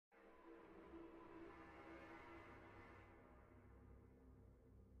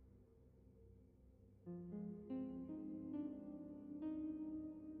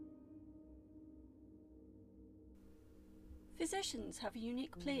Physicians have a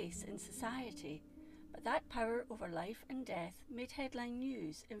unique place in society, but that power over life and death made headline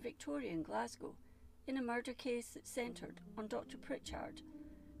news in Victorian Glasgow in a murder case that centred on Dr. Pritchard,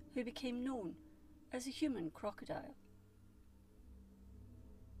 who became known as a human crocodile.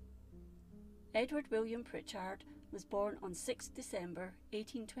 Edward William Pritchard was born on 6 December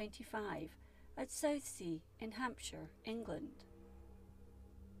 1825 at Southsea in Hampshire, England.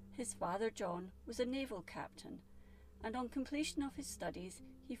 His father John was a naval captain, and on completion of his studies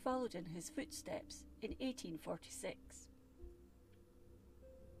he followed in his footsteps in 1846.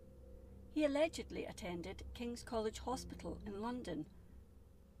 He allegedly attended King's College Hospital in London,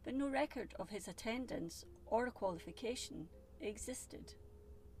 but no record of his attendance or a qualification existed.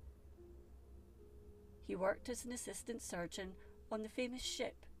 He worked as an assistant surgeon on the famous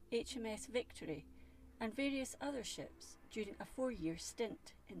ship HMS Victory and various other ships during a 4-year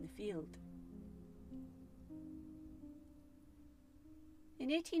stint in the field. In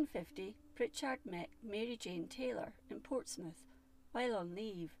 1850, Pritchard met Mary Jane Taylor in Portsmouth while on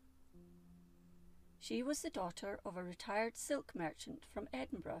leave. She was the daughter of a retired silk merchant from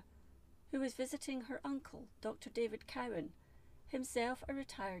Edinburgh who was visiting her uncle, Dr. David Cowan, himself a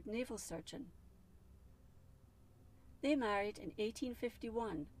retired naval surgeon. They married in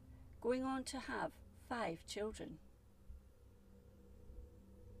 1851, going on to have 5 children.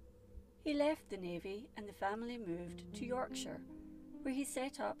 He left the Navy and the family moved to Yorkshire, where he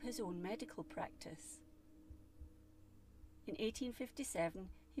set up his own medical practice. In 1857,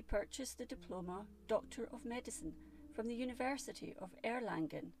 he purchased the diploma Doctor of Medicine from the University of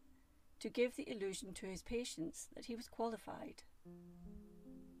Erlangen to give the illusion to his patients that he was qualified.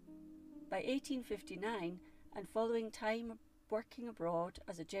 By 1859, and following time working abroad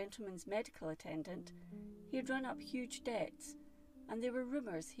as a gentleman's medical attendant, he had run up huge debts, and there were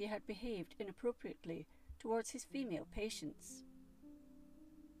rumours he had behaved inappropriately towards his female patients.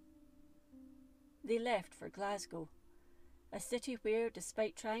 They left for Glasgow, a city where,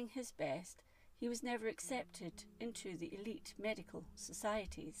 despite trying his best, he was never accepted into the elite medical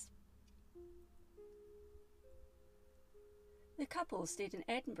societies. The couple stayed in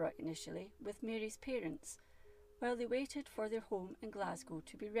Edinburgh initially with Mary's parents, while they waited for their home in Glasgow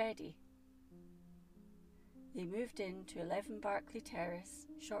to be ready. They moved in to 11 Berkeley Terrace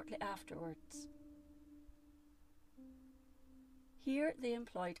shortly afterwards. Here they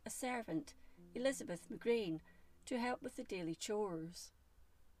employed a servant, Elizabeth McGrain, to help with the daily chores.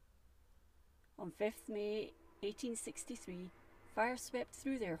 On 5th May 1863, fire swept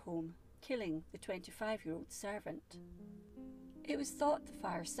through their home, killing the 25-year-old servant. It was thought the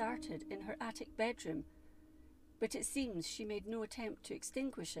fire started in her attic bedroom, but it seems she made no attempt to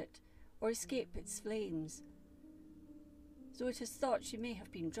extinguish it or escape its flames, so it is thought she may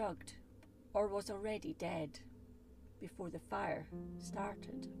have been drugged or was already dead before the fire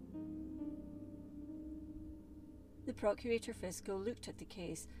started. The Procurator Fiscal looked at the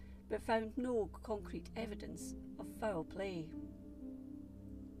case but found no concrete evidence of foul play.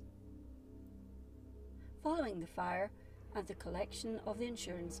 Following the fire and the collection of the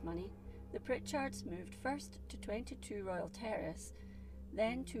insurance money, the Pritchards moved first to 22 Royal Terrace,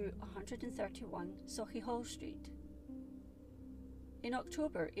 then to 131 Sauchiehall Street. In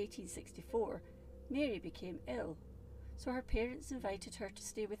October 1864, Mary became ill, so her parents invited her to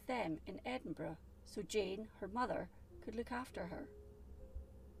stay with them in Edinburgh so Jane, her mother, could look after her.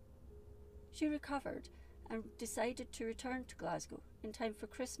 She recovered and decided to return to Glasgow in time for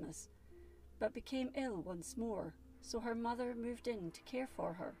Christmas, but became ill once more, so her mother moved in to care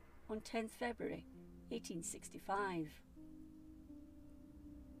for her on 10th February 1865.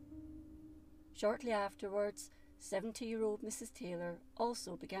 Shortly afterwards, 70-year-old Mrs. Taylor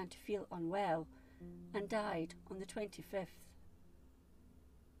also began to feel unwell and died on the 25th.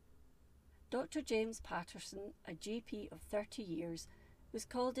 Dr. James Patterson, a GP of 30 years, was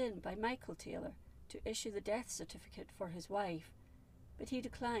called in by Michael Taylor to issue the death certificate for his wife, but he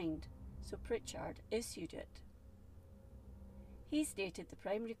declined, so Pritchard issued it. He stated the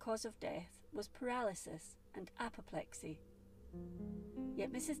primary cause of death was paralysis and apoplexy.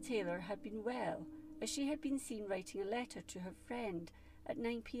 Yet Mrs. Taylor had been well, as she had been seen writing a letter to her friend at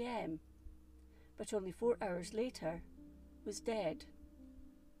 9 p.m, but only 4 hours later was dead.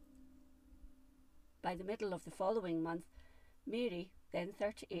 By the middle of the following month, Mary, then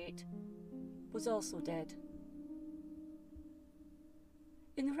 38, was also dead.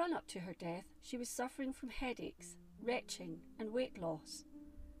 In the run-up to her death, she was suffering from headaches, retching and weight loss.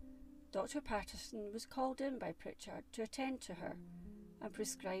 Dr. Patterson was called in by Pritchard to attend to her and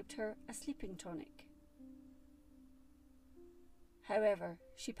prescribed her a sleeping tonic. However,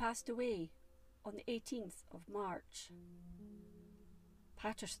 she passed away on the 18th of March.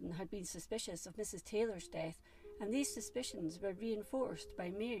 Patterson had been suspicious of Mrs. Taylor's death, and these suspicions were reinforced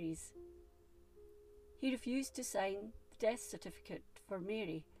by Mary's. He refused to sign the death certificate for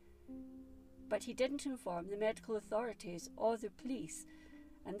Mary, but he didn't inform the medical authorities or the police,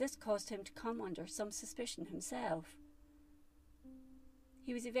 and this caused him to come under some suspicion himself.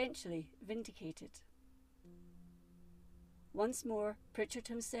 He was eventually vindicated. Once more, Pritchard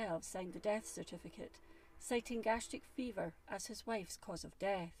himself signed the death certificate, citing gastric fever as his wife's cause of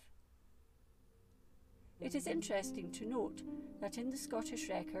death. It is interesting to note that in the Scottish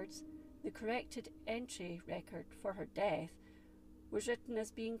records, the corrected entry record for her death was written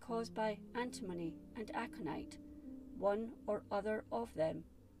as being caused by antimony and aconite, one or other of them,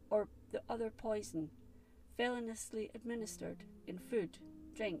 or the other poison, feloniously administered in food,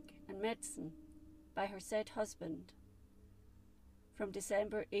 drink and medicine by her said husband, from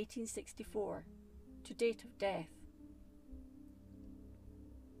December 1864 to date of death.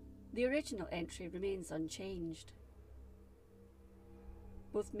 The original entry remains unchanged.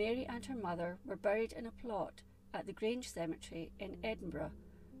 Both Mary and her mother were buried in a plot at the Grange Cemetery in Edinburgh,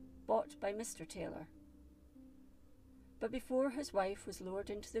 bought by Mr. Taylor. But before his wife was lowered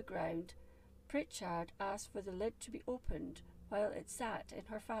into the ground, Pritchard asked for the lid to be opened while it sat in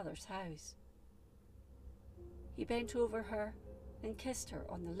her father's house. He bent over her and kissed her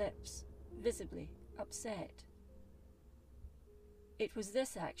on the lips, visibly upset. It was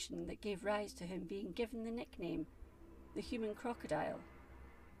this action that gave rise to him being given the nickname the human crocodile,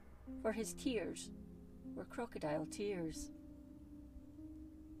 for his tears were crocodile tears.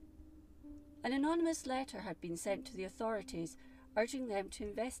 An anonymous letter had been sent to the authorities urging them to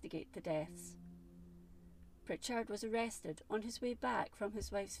investigate the deaths. Pritchard was arrested on his way back from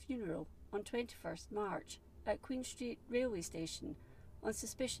his wife's funeral on 21st March at Queen Street Railway Station on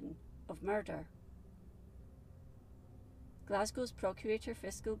suspicion of murder. Glasgow's Procurator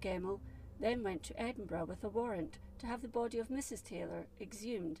Fiscal Gemmell then went to Edinburgh with a warrant to have the body of Mrs. Taylor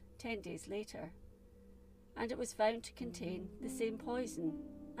exhumed 10 days later, and it was found to contain the same poison,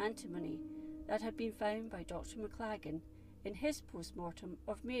 antimony, that had been found by Dr. McLagan in his post-mortem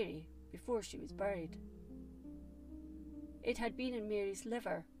of Mary before she was buried. It had been in Mary's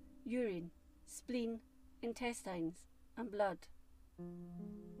liver, urine, spleen, intestines and blood.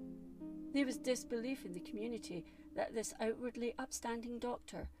 There was disbelief in the community that this outwardly upstanding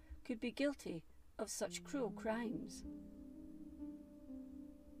doctor could be guilty of such cruel crimes.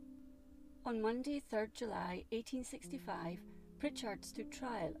 On Monday, 3rd July 1865, Pritchard stood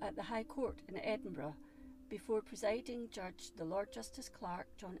trial at the High Court in Edinburgh before presiding Judge the Lord Justice Clerk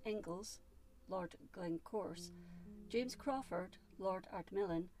John Ingalls, Lord Glencorse, James Crawford, Lord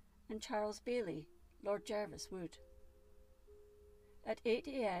Ardmillan, and Charles Bailey, Lord Jervis Wood. At 8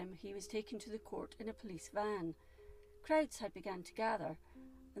 a.m. he was taken to the court in a police van. Crowds had begun to gather,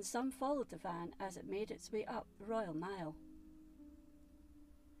 and some followed the van as it made its way up the Royal Mile.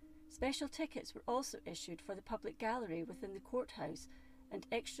 Special tickets were also issued for the public gallery within the courthouse, and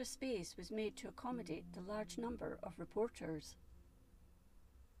extra space was made to accommodate the large number of reporters.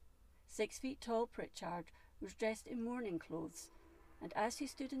 6 feet tall Pritchard was dressed in mourning clothes, and as he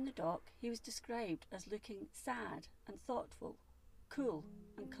stood in the dock he was described as looking sad and thoughtful, cool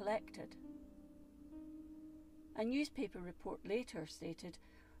and collected. A newspaper report later stated,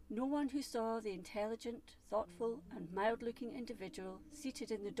 "No one who saw the intelligent, thoughtful and mild-looking individual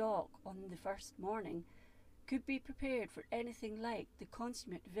seated in the dock on the first morning could be prepared for anything like the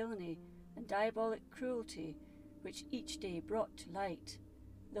consummate villainy and diabolic cruelty which each day brought to light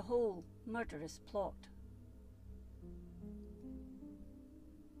the whole murderous plot."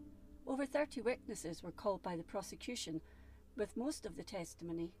 Over 30 witnesses were called by the prosecution, with most of the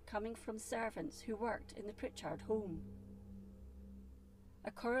testimony coming from servants who worked in the Pritchard home.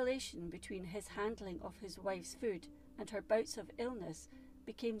 A correlation between his handling of his wife's food and her bouts of illness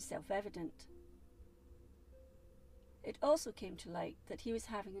became self-evident. It also came to light that he was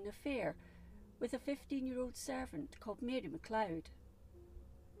having an affair with a 15-year-old servant called Mary MacLeod.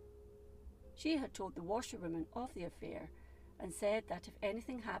 She had told the washerwoman of the affair and said that if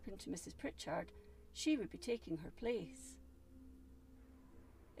anything happened to Mrs. Pritchard, she would be taking her place.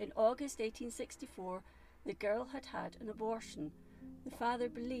 In August 1864, the girl had had an abortion, the father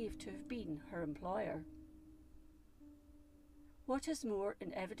believed to have been her employer. What is more,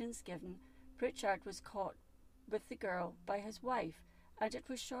 in evidence given, Pritchard was caught with the girl by his wife, and it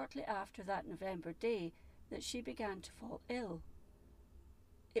was shortly after that November day that she began to fall ill.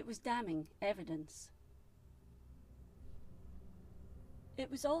 It was damning evidence. It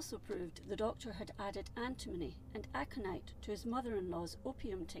was also proved the doctor had added antimony and aconite to his mother-in-law's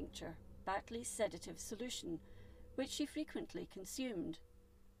opium tincture, Batley's sedative solution, which she frequently consumed.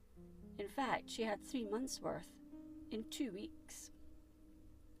 In fact, she had 3 months' worth in 2 weeks.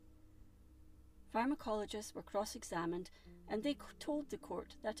 Pharmacologists were cross-examined, and they told the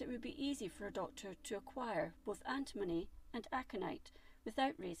court that it would be easy for a doctor to acquire both antimony and aconite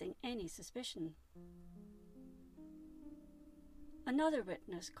without raising any suspicion. Another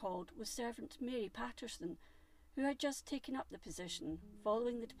witness called was servant Mary Patterson, who had just taken up the position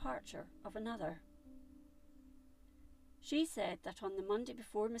following the departure of another. She said that on the Monday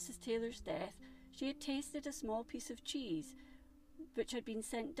before Mrs. Taylor's death, she had tasted a small piece of cheese which had been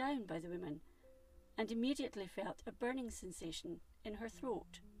sent down by the women, and immediately felt a burning sensation in her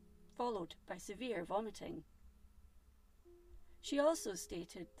throat, followed by severe vomiting. She also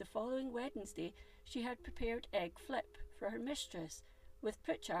stated the following Wednesday she had prepared egg flip for her mistress, with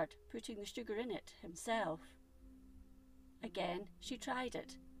Pritchard putting the sugar in it himself. Again she tried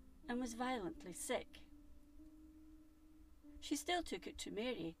it, and was violently sick. She still took it to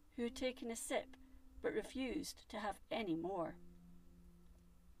Mary, who had taken a sip, but refused to have any more.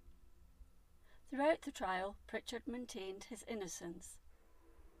 Throughout the trial, Pritchard maintained his innocence.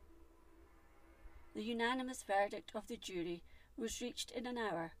 The unanimous verdict of the jury was reached in an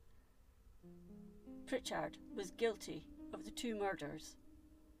hour. Pritchard was guilty of the 2 murders,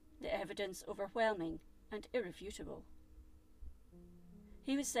 the evidence overwhelming and irrefutable.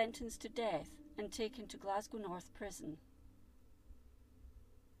 He was sentenced to death and taken to Glasgow North Prison.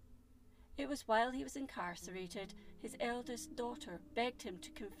 It was while he was incarcerated his eldest daughter begged him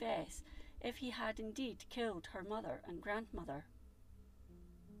to confess if he had indeed killed her mother and grandmother.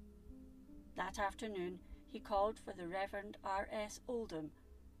 That afternoon he called for the Reverend R.S. Oldham.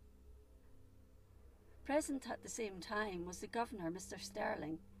 Present at the same time was the governor, Mr.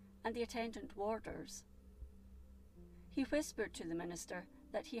 Sterling, and the attendant warders. He whispered to the minister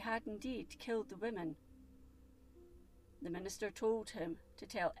that he had indeed killed the women. The minister told him to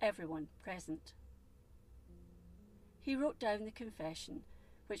tell everyone present. He wrote down the confession,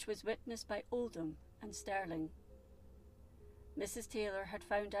 which was witnessed by Oldham and Sterling. Mrs. Taylor had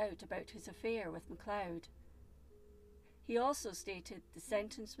found out about his affair with MacLeod. He also stated the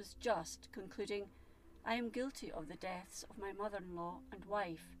sentence was just, concluding, "I am guilty of the deaths of my mother-in-law and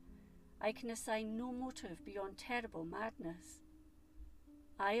wife. I can assign no motive beyond terrible madness.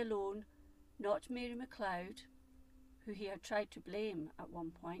 I alone, not Mary MacLeod, who he had tried to blame at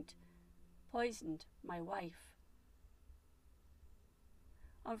one point, poisoned my wife."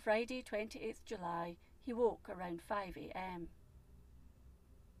 On Friday, 28th July, he woke around 5 a.m.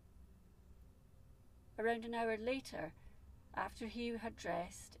 Around an hour later, after he had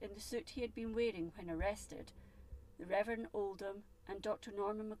dressed in the suit he had been wearing when arrested, the Reverend Oldham and Dr.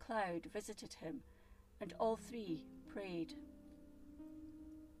 Norman MacLeod visited him, and all 3 prayed.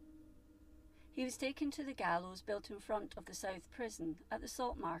 He was taken to the gallows built in front of the South Prison at the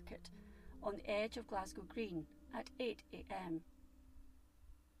Salt Market on the edge of Glasgow Green at 8 a.m.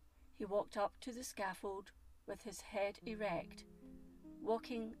 He walked up to the scaffold with his head erect,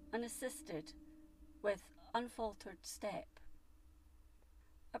 walking unassisted with unfaltered step.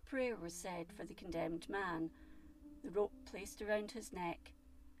 A prayer was said for the condemned man, the rope placed around his neck,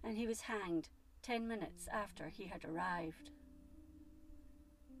 and he was hanged 10 minutes after he had arrived.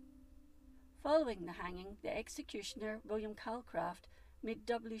 Following the hanging, the executioner, William Calcraft, made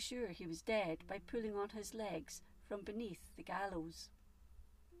doubly sure he was dead by pulling on his legs from beneath the gallows.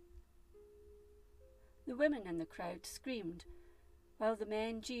 The women in the crowd screamed, while the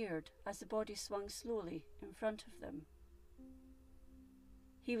men jeered as the body swung slowly in front of them.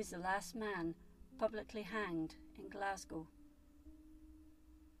 He was the last man publicly hanged in Glasgow.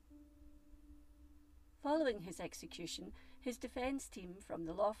 Following his execution, his defence team from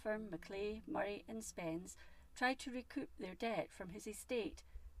the law firm Maclay, Murray and Spence tried to recoup their debt from his estate,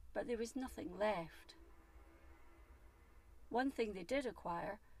 but there was nothing left. One thing they did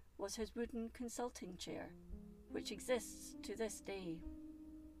acquire was his wooden consulting chair, which exists to this day.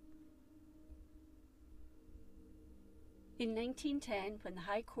 In 1910, when the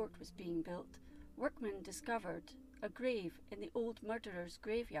High Court was being built, workmen discovered a grave in the old murderer's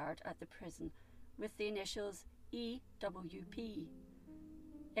graveyard at the prison with the initials EWP,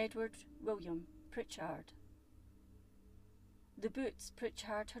 Edward William Pritchard. The boots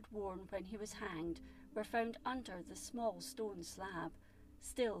Pritchard had worn when he was hanged were found under the small stone slab,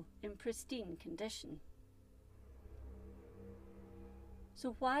 still in pristine condition.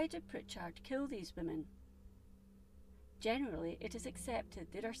 So why did Pritchard kill these women? Generally, it is accepted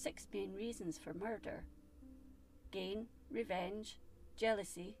there are 6 main reasons for murder: gain, revenge,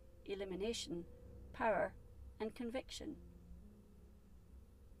 jealousy, elimination, power, and conviction.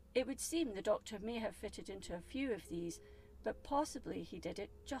 It would seem the Doctor may have fitted into a few of these, but possibly he did it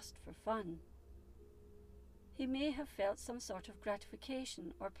just for fun. He may have felt some sort of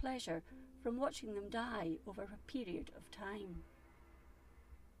gratification or pleasure from watching them die over a period of time.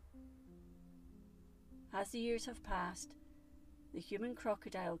 As the years have passed, the human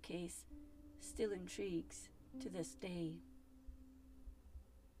crocodile case still intrigues to this day.